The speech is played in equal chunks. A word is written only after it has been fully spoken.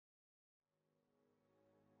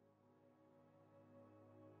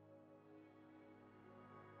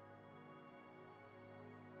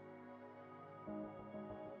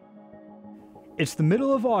It's the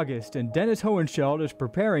middle of August and Dennis Hohenscheld is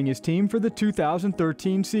preparing his team for the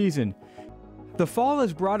 2013 season. The fall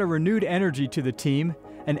has brought a renewed energy to the team,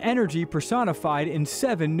 an energy personified in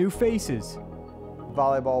 7 new faces.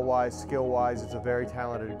 Volleyball-wise, skill-wise, it's a very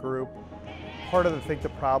talented group. Part of the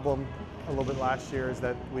problem a little bit last year is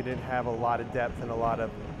that we didn't have a lot of depth and a lot of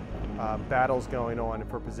battles going on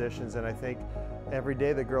for positions, and I think every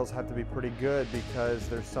day the girls have to be pretty good because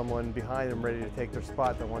there's someone behind them ready to take their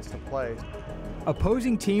spot that wants to play.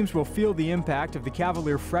 Opposing teams will feel the impact of the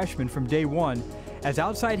Cavalier freshmen from day one, as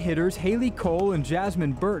outside hitters Haley Cole and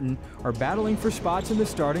Jasmine Burton are battling for spots in the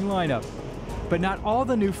starting lineup. But not all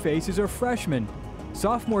the new faces are freshmen.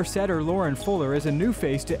 Sophomore setter Lauren Fuller is a new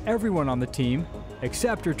face to everyone on the team,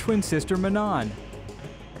 except her twin sister Manon.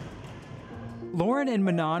 Lauren and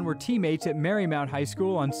Manon were teammates at Marymount High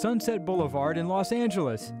School on Sunset Boulevard in Los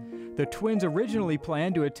Angeles. The twins originally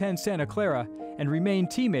planned to attend Santa Clara and remain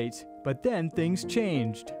teammates, but then things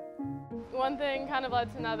changed. One thing kind of led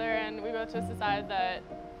to another, and we both just decided that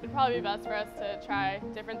it'd probably be best for us to try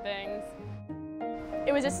different things.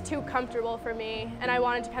 It was just too comfortable for me, and I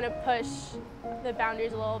wanted to kind of push the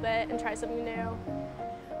boundaries a little bit and try something new.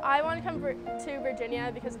 I wanted to come to Virginia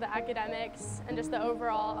because of the academics and just the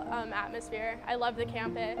overall atmosphere. I love the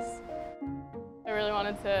campus. I really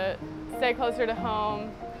wanted to stay closer to home,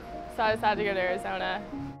 so I decided to go to Arizona.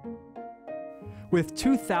 With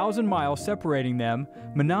 2,000 miles separating them,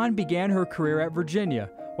 Manon began her career at Virginia,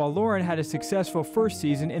 while Lauren had a successful first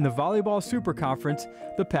season in the Volleyball Super Conference,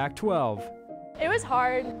 the Pac-12. It was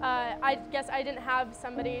hard. I guess I didn't have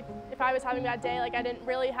somebody, if I was having a bad day, I didn't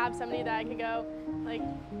really have somebody that I could go,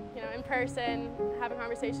 in person, have a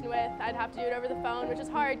conversation with. I'd have to do it over the phone, which is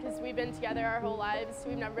hard because we've been together our whole lives.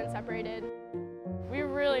 We've never been separated. We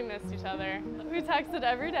really missed each other. We texted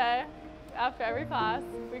every day after every class.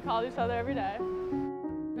 We called each other every day.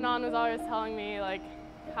 Manon was always telling me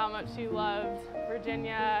how much she loved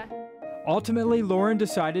Virginia. Ultimately, Lauren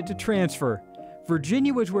decided to transfer.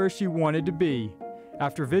 Virginia was where she wanted to be.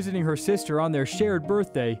 After visiting her sister on their shared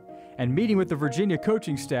birthday and meeting with the Virginia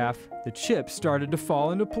coaching staff, the chips started to fall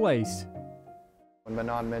into place. When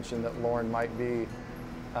Manon mentioned that Lauren might be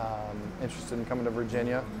interested in coming to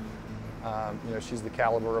Virginia, she's the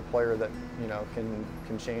caliber of player that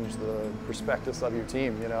can change the perspectives of your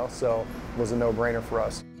team. So it was a no-brainer for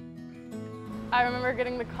us. I remember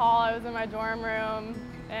getting the call. I was in my dorm room,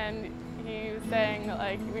 and he was saying,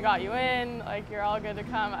 we got you in, you're all good to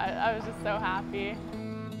come. I was just so happy.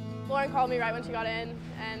 Lauren called me right when she got in,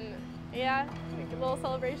 and yeah, a little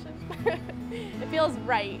celebration. It feels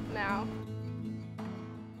right now.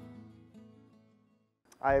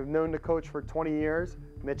 I have known the coach for 20 years.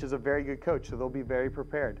 Mitch is a very good coach, so they'll be very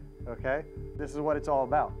prepared, okay? This is what it's all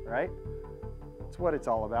about, right? It's what it's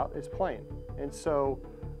all about, it's playing. And so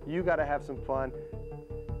you gotta have some fun,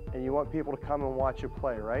 and you want people to come and watch you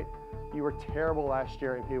play, right? You were terrible last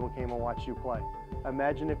year and people came and watched you play.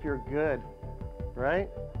 Imagine if you're good, right?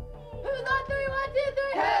 Who's on 3, 1, 2,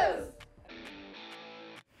 3, who's?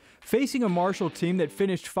 Facing a Marshall team that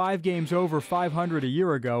finished 5 games over 500 a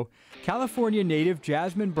year ago, California native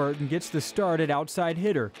Jasmine Burton gets the start at outside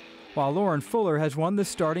hitter, while Lauren Fuller has won the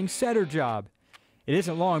starting setter job. It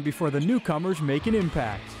isn't long before the newcomers make an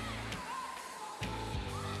impact.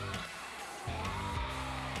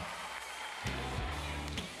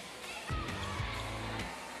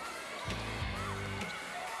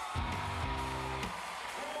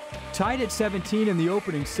 Tied at 17 in the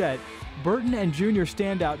opening set, Burton and junior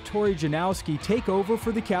standout Tori Janowski take over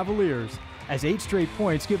for the Cavaliers, as 8 straight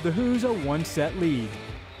points give the Who's a 1-set lead.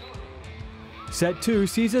 Set 2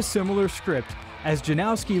 sees a similar script, as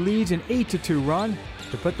Janowski leads an 8-2 run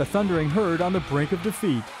to put the Thundering Herd on the brink of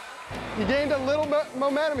defeat. You gained a little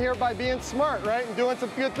momentum here by being smart, right, and doing some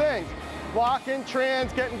good things. Blocking,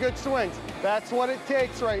 trans, getting good swings. That's what it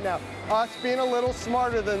takes right now. Us being a little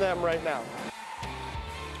smarter than them right now.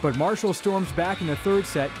 But Marshall storms back in the 3rd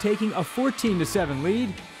set, taking a 14-7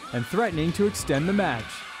 lead and threatening to extend the match.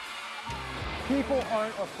 People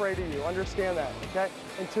aren't afraid of you, understand that, okay?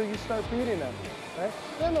 Until you start beating them, right?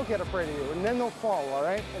 Then they'll get afraid of you, and then they'll fall, all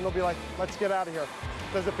right? And they'll be like, let's get out of here.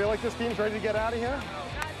 Does it feel like this team's ready to get out of here?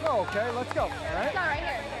 Oh, okay, let's go, all right? Let's go right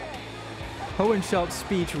here. Hohenscheld's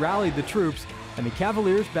speech rallied the troops, and the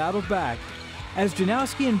Cavaliers battled back. As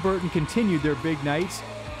Janowski and Burton continued their big nights,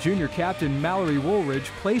 junior captain Mallory Woolridge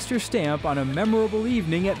placed her stamp on a memorable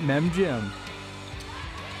evening at Mem Gym.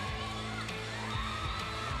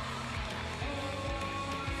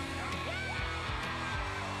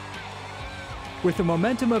 With the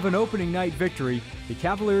momentum of an opening night victory, the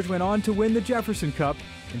Cavaliers went on to win the Jefferson Cup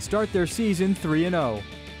and start their season 3-0.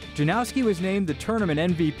 Janowski was named the tournament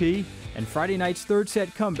MVP, And Friday night's third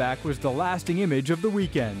set comeback was the lasting image of the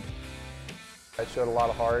weekend. It showed a lot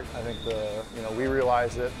of heart. I think we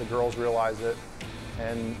realized it, the girls realized it,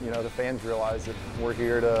 and the fans realized that we're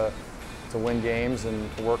here to win games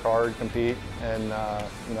and to work hard, compete, and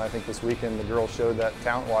I think this weekend the girls showed that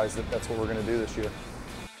talent-wise that's what we're going to do this year.